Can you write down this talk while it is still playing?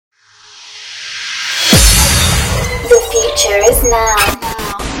future is now.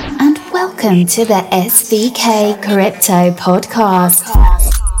 And welcome to the SVK Crypto Podcast.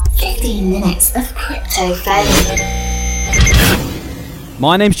 15 minutes of crypto fame.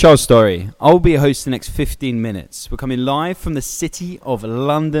 My name's Charles Story. I'll be your host the next 15 minutes. We're coming live from the city of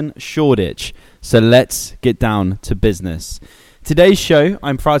London, Shoreditch. So let's get down to business. Today's show,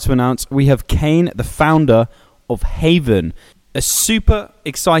 I'm proud to announce, we have Kane, the founder of Havven, a super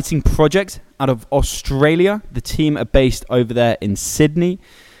exciting project out of Australia. The team are based over there in Sydney.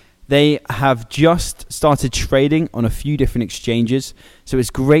 They have just started trading on a few different exchanges. So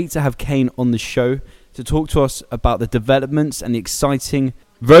it's great to have Kane on the show to talk to us about the developments and the exciting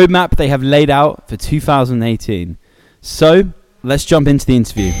roadmap they have laid out for 2018. So let's jump into the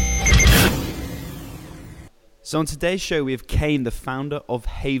interview. So on today's show, we have Kane, the founder of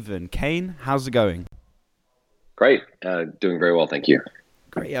Havven. Kane, how's it going? Great. Doing very well, thank you.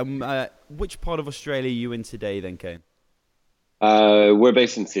 Great. Which part of Australia are you in today then, Kane? We're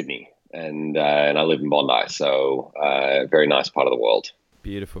based in Sydney, and I live in Bondi, so very nice part of the world.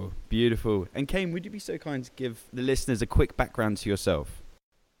 Beautiful, beautiful. And Kane, would you be so kind to give the listeners a quick background to yourself?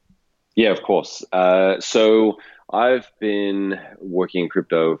 Yeah, of course. So I've been working in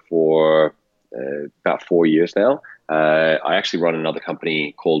crypto for about 4 years now. I actually run another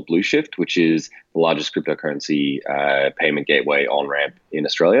company called Blueshift, which is the largest cryptocurrency payment gateway on-ramp in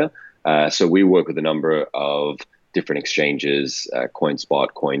Australia. So we work with a number of different exchanges, CoinSpot,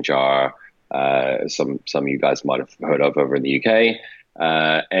 CoinJar, some of you guys might have heard of over in the UK.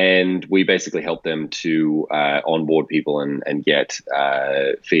 And we basically help them to onboard people and get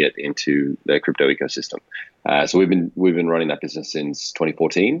fiat into the crypto ecosystem. So we've been running that business since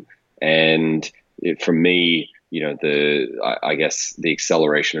 2014, and for me, I guess the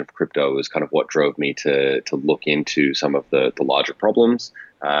acceleration of crypto is kind of what drove me to look into some of the larger problems,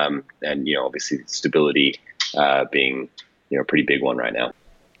 and obviously stability being a pretty big one right now.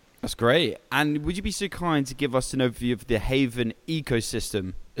 That's great. And would you be so kind to give us an overview of the Havven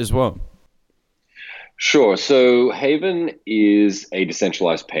ecosystem as well? Sure. So Havven is a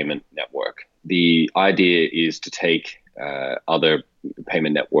decentralized payment network. The idea is to take other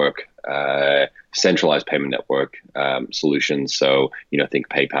payment network, centralized payment network solutions. So, think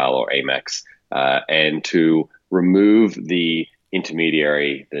PayPal or Amex, and to remove the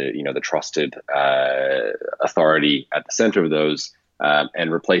intermediary, the trusted authority at the center of those,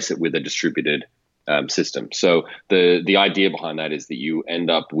 and replace it with a distributed system. So the idea behind that is that you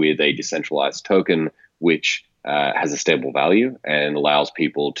end up with a decentralized token which has a stable value and allows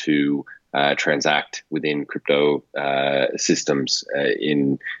people to transact within crypto systems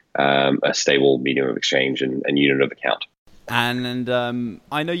in a stable medium of exchange and unit of account. And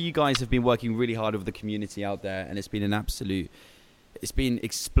I know you guys have been working really hard with the community out there, and it's been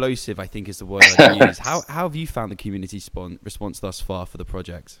explosive, I think is the word I'd use. How have you found the community response thus far for the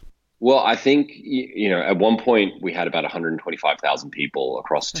project? Well, I think, at one point we had about 125,000 people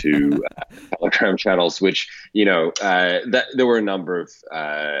across two Telegram channels, which, that there were a number of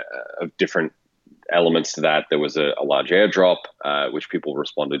different elements to that. There was a large airdrop, which people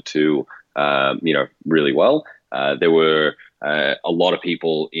responded to, really well. There were a lot of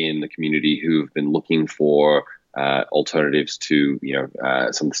people in the community who've been looking for alternatives to,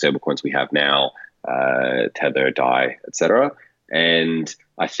 some of the stablecoins we have now, Tether, DAI, etc. And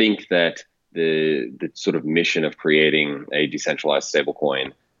I think that the sort of mission of creating a decentralized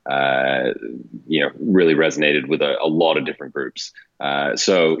stablecoin, really resonated with a lot of different groups.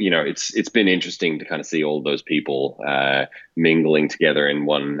 So it's been interesting to kind of see all those people mingling together in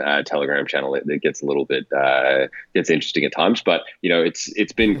one Telegram channel. It gets a little bit gets interesting at times, but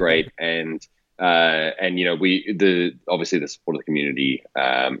it's been great. And obviously the support of the community,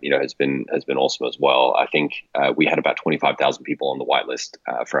 has been awesome as well. I think we had about 25,000 people on the whitelist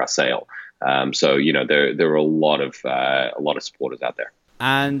for our sale. So there were a lot of supporters out there.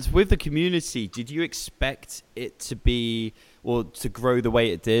 And with the community, did you expect it to grow the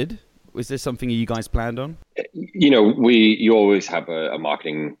way it did? Was there something you guys planned on? You always have a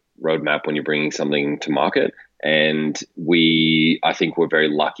marketing roadmap when you're bringing something to market. And I think we're very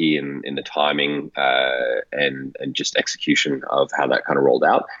lucky in the timing and just execution of how that kind of rolled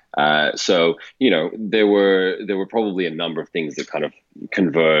out. So there were probably a number of things that kind of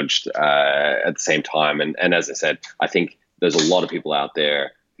converged at the same time. And as I said, I think there's a lot of people out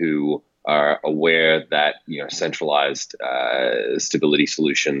there who are aware that centralized stability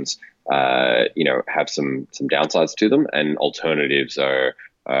solutions have some downsides to them, and alternatives are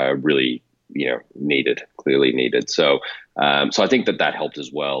really clearly needed. So I think that helped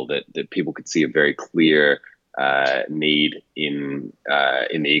as well, that people could see a very clear need in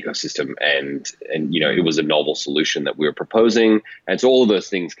the ecosystem, and it was a novel solution that we were proposing, and so all of those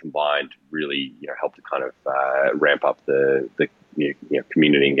things combined really helped to kind of ramp up the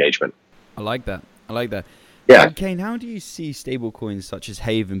community engagement. I like that. Yeah. Kane, how do you see stablecoins such as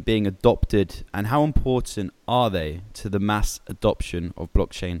Havven being adopted, and how important are they to the mass adoption of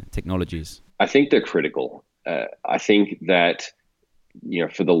blockchain technologies? I think they're critical. I think that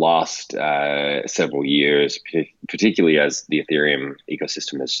for the last several years, particularly as the Ethereum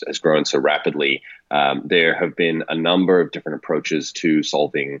ecosystem has grown so rapidly, there have been a number of different approaches to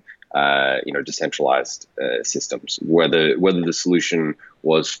solving decentralized systems. Whether the solution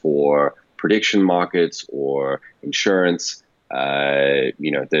was for prediction markets or insurance,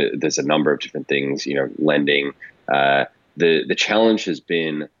 there's a number of different things. Lending. The challenge has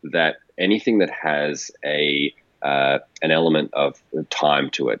been that anything that has an element of time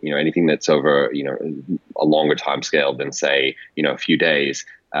to it, anything that's over a longer time scale than say a few days,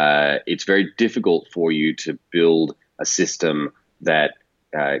 it's very difficult for you to build a system that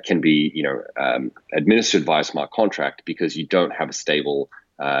can be administered via smart contract, because you don't have a stable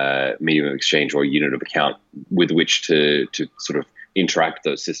medium of exchange or unit of account with which to sort of interact with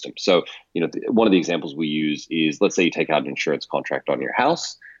those systems. So one of the examples we use is, let's say you take out an insurance contract on your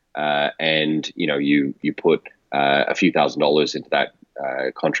house, and you put a few $1,000s into that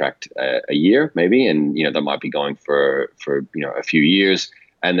contract a year, maybe, and that might be going for a few years,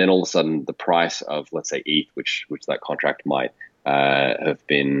 and then all of a sudden the price of, let's say, ETH, which that contract might have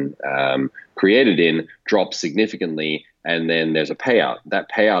been created in, drops significantly, and then there's a payout.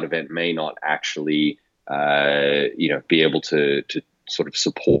 That payout event may not actually be able to sort of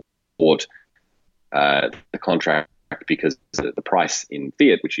support the contract, because the price in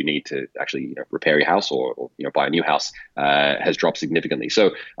fiat, which you need to actually repair your house or buy a new house, has dropped significantly.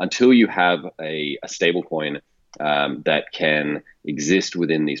 So until you have a stable coin that can exist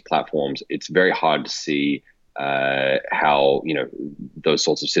within these platforms, it's very hard to see how those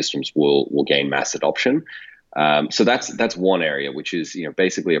sorts of systems will gain mass adoption. So that's one area, which is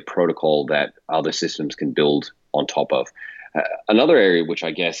basically a protocol that other systems can build on top of. Another area, which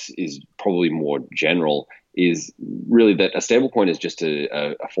I guess is probably more general, is really that a stablecoin is just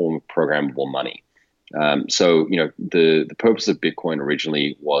a form of programmable money. So the purpose of Bitcoin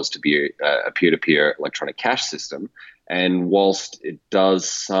originally was to be a peer-to-peer electronic cash system, and whilst it does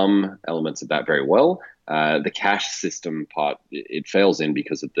some elements of that very well, the cash system part it fails in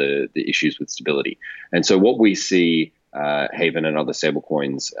because of the issues with stability. And so what we see Havven and other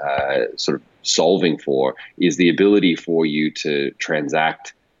stablecoins sort of solving for is the ability for you to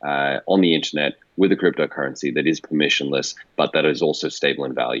transact on the internet with a cryptocurrency that is permissionless, but that is also stable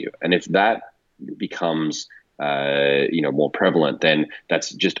in value. And if that becomes more prevalent, then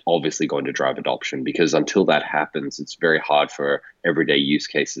that's just obviously going to drive adoption, because until that happens, it's very hard for everyday use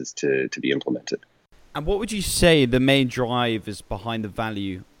cases to be implemented. And what would you say the main drivers behind the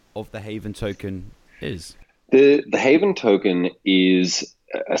value of the Havven token is? The Havven token is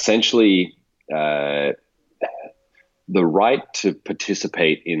essentially the right to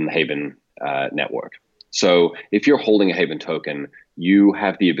participate in the Havven network. So if you're holding a Havven token, you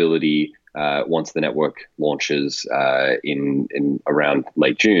have the ability, once the network launches in around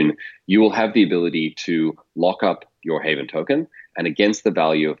late June, you will have the ability to lock up your Havven token, and against the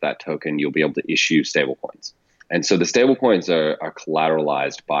value of that token, you'll be able to issue stablecoins. And so the stablecoins are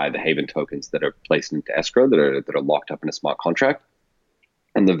collateralized by the Havven tokens that are placed into escrow, that are locked up in a smart contract.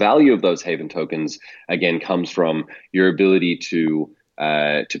 And the value of those Havven tokens, again, comes from your ability to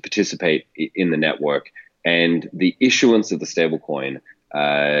participate in the network. And the issuance of the stablecoin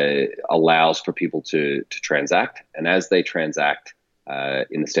allows for people to transact. And as they transact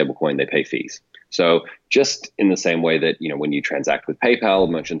in the stablecoin, they pay fees. So just in the same way that, when you transact with PayPal,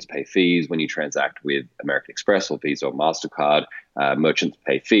 merchants pay fees. When you transact with American Express or Visa or MasterCard, merchants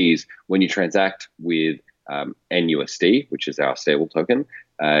pay fees. When you transact with NUSD, which is our stable token,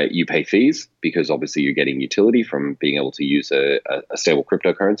 you pay fees, because obviously you're getting utility from being able to use a stable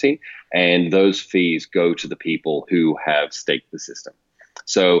cryptocurrency. And those fees go to the people who have staked the system.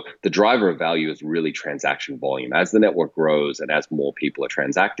 So the driver of value is really transaction volume. As the network grows and as more people are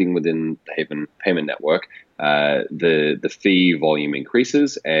transacting within the Havven payment network, the fee volume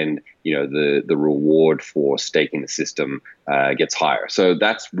increases, and the reward for staking the system gets higher. So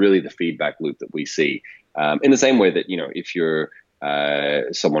that's really the feedback loop that we see. In the same way that if you're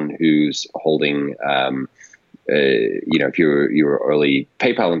someone who's holding, if you're an early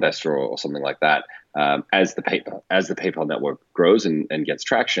PayPal investor or something like that, as the PayPal network grows and gets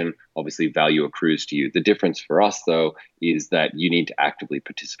traction, obviously value accrues to you. The difference for us, though, is that you need to actively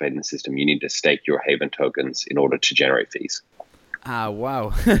participate in the system. You need to stake your Haven tokens in order to generate fees. Ah,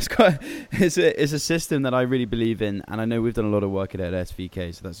 wow. It's a system that I really believe in, and I know we've done a lot of work at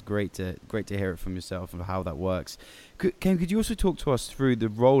SVK, so that's great to hear it from yourself and how that works. Ken, could you also talk to us through the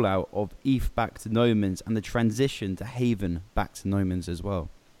rollout of ETH-backed Nomans and the transition to Haven-backed Nomans as well?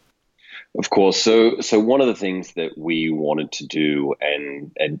 Of course. So one of the things that we wanted to do,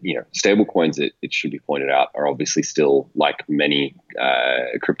 and stable coins, it should be pointed out, are obviously still, like many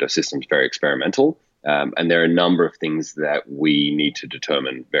crypto systems, very experimental. And there are a number of things that we need to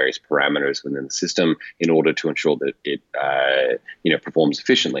determine, various parameters within the system, in order to ensure that it performs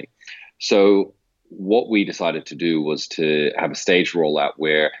efficiently. So what we decided to do was to have a staged rollout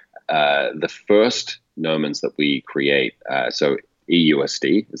where the first Nomans that we create, so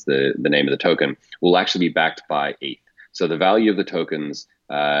EUSD is the name of the token, will actually be backed by ETH. So the value of the tokens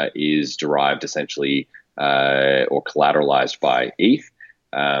is derived essentially or collateralized by ETH.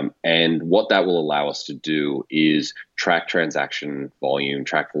 And what that will allow us to do is track transaction volume,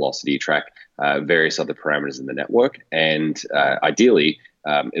 track velocity, track various other parameters in the network, and ideally,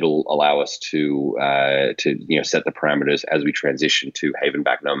 it'll allow us to set the parameters as we transition to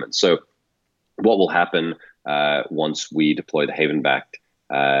Haven-backed Nomans. So, what will happen once we deploy the Haven-backed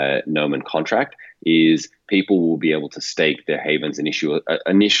Noman contract is people will be able to stake their Havens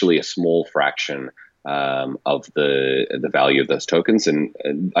initially a small fraction of the value of those tokens. And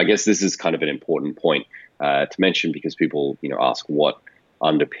I guess this is kind of an important point to mention, because people ask what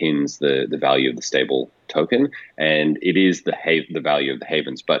underpins the value of the stable token, and it is the value of the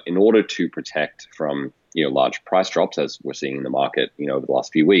Havens. But in order to protect from large price drops, as we're seeing in the market over the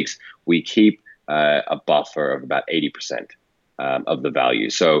last few weeks, we keep a buffer of about 80% of the value.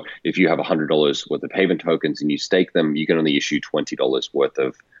 So if you have $100 worth of Haven tokens and you stake them, you can only issue $20 worth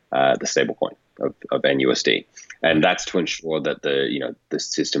of the stablecoin of NUSD, and that's to ensure that the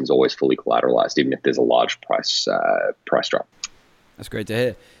system is always fully collateralized, even if there's a large price drop. That's great to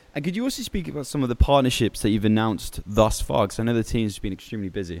hear. And could you also speak about some of the partnerships that you've announced thus far? Because I know the team's been extremely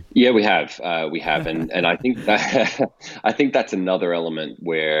busy. Yeah, we have, and I think that's another element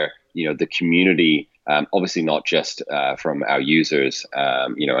where the community, obviously not just from our users,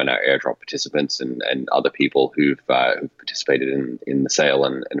 and our airdrop participants and other people who've participated in the sale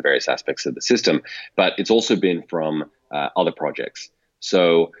and various aspects of the system, but it's also been from other projects.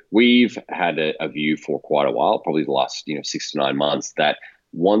 So we've had a view for quite a while, probably the last 6 to 9 months, that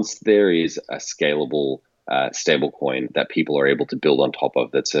once there is a scalable stablecoin that people are able to build on top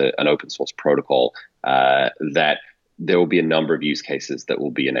of, that's an open source protocol, that there will be a number of use cases that will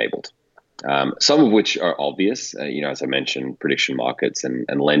be enabled. Some of which are obvious, as I mentioned, prediction markets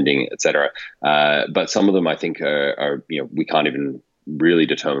and lending, et cetera. But some of them I think are we can't even really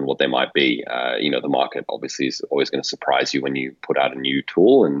determine what they might be. The market obviously is always going to surprise you when you put out a new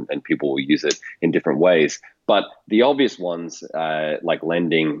tool, and people will use it in different ways. But the obvious ones, like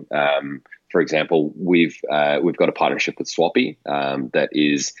lending, for example, we've got a partnership with Swappy that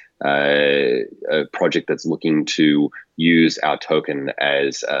is a project that's looking to use our token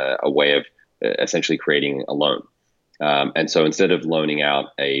as a way of essentially creating a loan. And so instead of loaning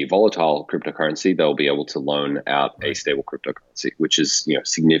out a volatile cryptocurrency, they'll be able to loan out a stable cryptocurrency, which is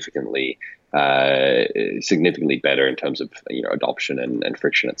significantly better in terms of adoption and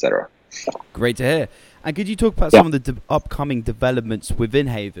friction, et cetera. Great to hear. And could you talk about some of the upcoming developments within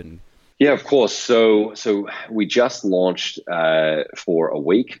Haven? Yeah, of course. So we just launched for a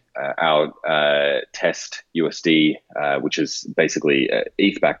week our test USD, which is basically an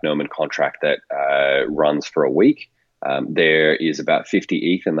ETH-backed Noman contract that runs for a week. There is about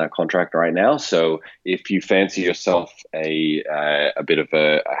 50 ETH in that contract right now. So if you fancy yourself a bit of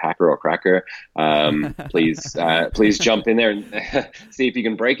a hacker or cracker, please jump in there and see if you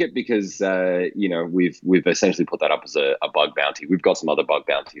can break it, because we've essentially put that up as a bug bounty. We've got some other bug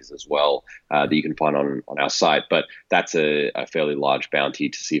bounties as well that you can find on our site, but that's a fairly large bounty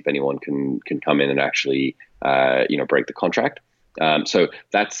to see if anyone can come in and actually break the contract. So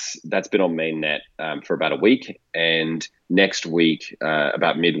that's been on mainnet for about a week, and next week,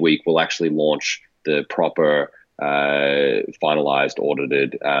 about midweek, we'll actually launch the proper finalized,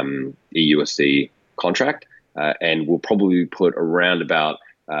 audited EUSD contract, and we'll probably put around about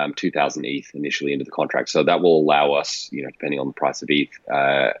 2,000 ETH initially into the contract. So that will allow us, depending on the price of ETH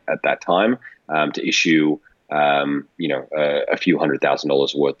at that time, to issue a few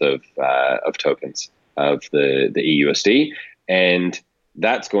 $100,000 worth of tokens of the EUSD. And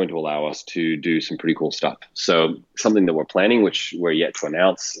that's going to allow us to do some pretty cool stuff. So something that we're planning, which we're yet to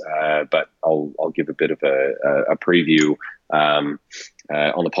announce, but I'll give a bit of a preview on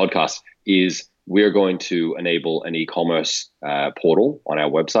the podcast, is we're going to enable an e-commerce portal on our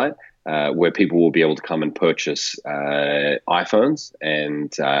website where people will be able to come and purchase iPhones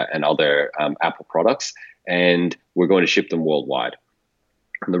and other Apple products, and we're going to ship them worldwide.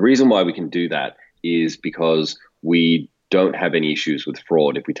 And the reason why we can do that is because we don't have any issues with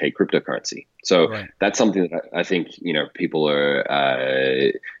fraud if we take cryptocurrency. So that's something that I think,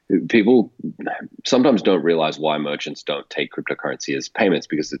 people sometimes don't realize why merchants don't take cryptocurrency as payments,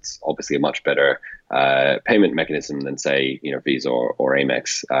 because it's obviously a much better payment mechanism than, say, Visa or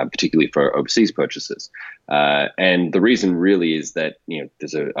Amex, particularly for overseas purchases. And the reason really is that,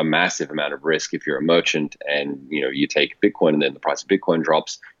 there's a massive amount of risk if you're a merchant and, you take Bitcoin and then the price of Bitcoin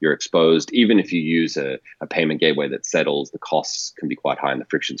drops, you're exposed. Even if you use a payment gateway that settles, the costs can be quite high and the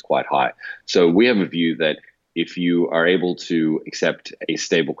friction's quite high. So we have a view that if you are able to accept a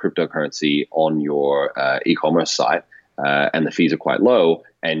stable cryptocurrency on your e-commerce site, and the fees are quite low,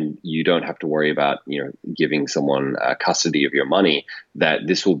 and you don't have to worry about giving someone custody of your money, that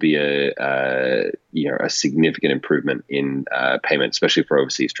this will be a significant improvement in payment, especially for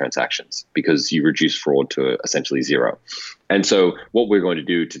overseas transactions, because you reduce fraud to essentially zero. And so what we're going to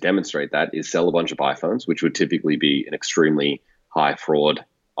do to demonstrate that is sell a bunch of iPhones, which would typically be an extremely high fraud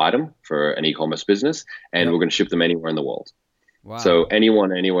item for an e-commerce business, and we're going to ship them anywhere in the world. Wow. So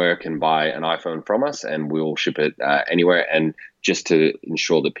anyone anywhere can buy an iPhone from us, and we'll ship it anywhere. And just to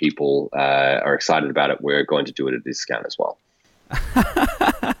ensure that people are excited about it, we're going to do it at a discount as well.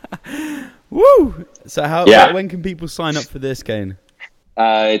 Woo! So when can people sign up for this, Kane?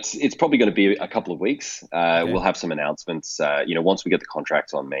 It's probably going to be a couple of weeks. Okay. We'll have some announcements. Once we get the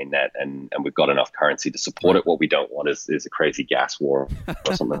contracts on mainnet and we've got enough currency to support it. What we don't want is a crazy gas war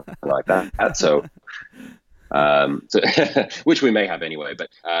or something like that. So which we may have anyway, but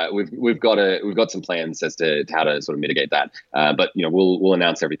we've got some plans as to how to sort of mitigate that. But we'll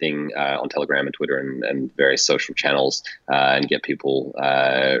announce everything on Telegram and Twitter and various social channels and get people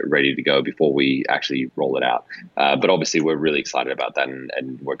ready to go before we actually roll it out. But obviously, we're really excited about that,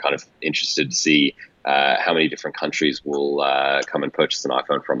 and we're kind of interested to see how many different countries will come and purchase an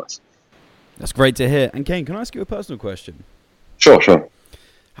iPhone from us. That's great to hear. And Kane, can I ask you a personal question? Sure.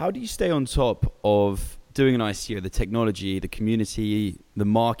 How do you stay on top of doing an ICO, the technology, the community, the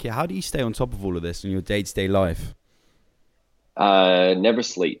market? How do you stay on top of all of this in your day-to-day life? Never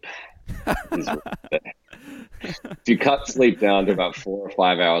sleep. If you cut sleep down to about 4 or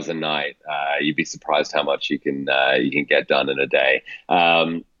 5 hours a night, you'd be surprised how much you can get done in a day.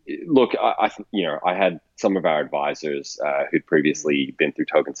 Look, I had some of our advisors who'd previously been through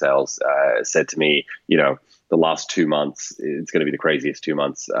token sales said to me, the last 2 months, it's going to be the craziest 2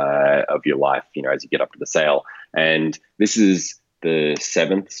 months of your life, as you get up to the sale. And this is the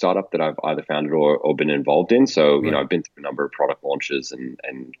 7th startup that I've either founded or been involved in. So, I've been through a number of product launches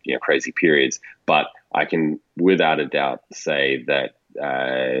and crazy periods, but I can without a doubt say that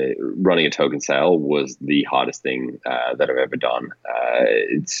running a token sale was the hardest thing that I've ever done.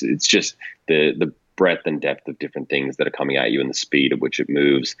 It's just the breadth and depth of different things that are coming at you and the speed at which it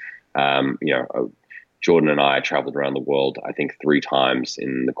moves. Jordan and I traveled around the world, I think 3 times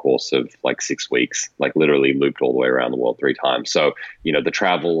in the course of like 6 weeks, like literally looped all the way around the world 3 times. So, the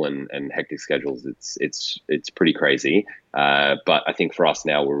travel and hectic schedules, it's pretty crazy. But I think for us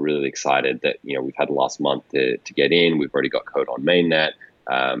now, we're really excited that, we've had the last month to get in. We've already got code on mainnet.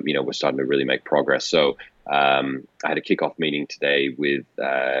 We're starting to really make progress. So I had a kickoff meeting today with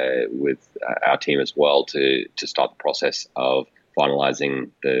our team as well to start the process of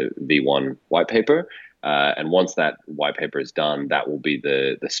finalizing the V1 white paper. And once that white paper is done, that will be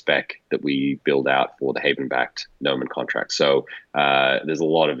the spec that we build out for the Havven-backed Nomen contract. So there's a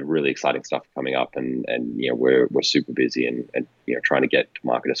lot of really exciting stuff coming up, and we're super busy and trying to get to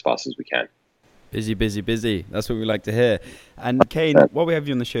market as fast as we can. Busy. That's what we like to hear. And Kane, while we have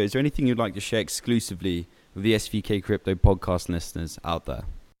you on the show, is there anything you'd like to share exclusively with the SVK Crypto podcast listeners out there?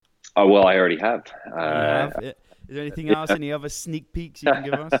 Oh, well, I already have. Is there anything else? Any other sneak peeks you can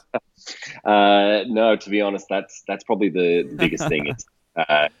give us? No, to be honest, that's probably the biggest thing. It's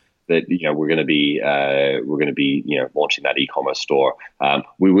that we're going to be launching that e-commerce store.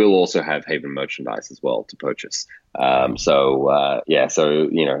 We will also have Havven merchandise as well to purchase. So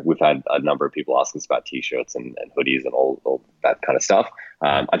we've had a number of people ask us about t-shirts and hoodies and all that kind of stuff.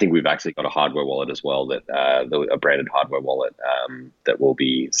 I think we've actually got a hardware wallet as well, a branded hardware wallet that we'll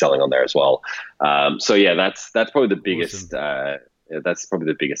be selling on there as well. That's probably the biggest. Awesome. That's probably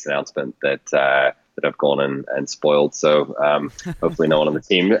the biggest announcement that I've gone and spoiled. So hopefully no one on the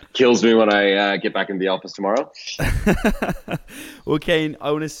team kills me when I get back in the office tomorrow. Well, Kane,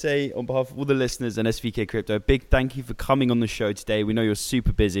 I want to say on behalf of all the listeners and SVK Crypto, a big thank you for coming on the show today. We know you're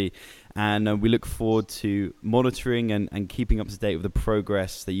super busy, and we look forward to monitoring and keeping up to date with the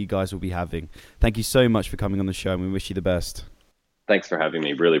progress that you guys will be having. Thank you so much for coming on the show, and we wish you the best. Thanks for having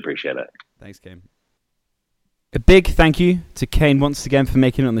me. Really appreciate it. Thanks, Kane. A big thank you to Kane once again for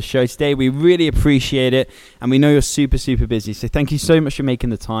making it on the show today. We really appreciate it, and we know you're super, super busy. So thank you so much for making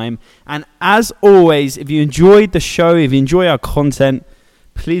the time. And as always, if you enjoyed the show, if you enjoy our content,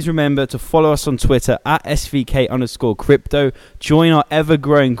 please remember to follow us on Twitter at SVK_crypto. Join our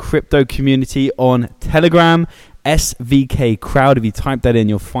ever-growing crypto community on Telegram, SVK Crowd. If you type that in,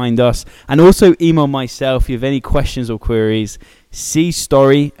 you'll find us. And also email myself if you have any questions or queries.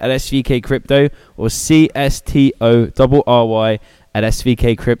 cstory@svkcrypto or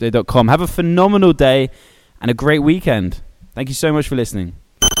cstory@svkcrypto.com. Have a phenomenal day and a great weekend. Thank you so much for listening.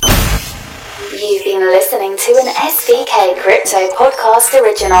 You've been listening to an SVK Crypto Podcast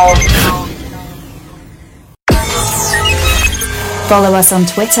original. Follow us on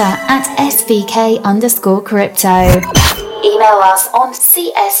Twitter at SVK_crypto. Email us on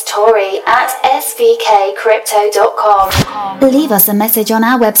cstory@svkcrypto.com. Leave us a message on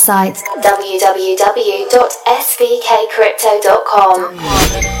our website,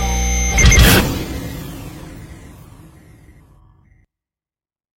 www.svkcrypto.com.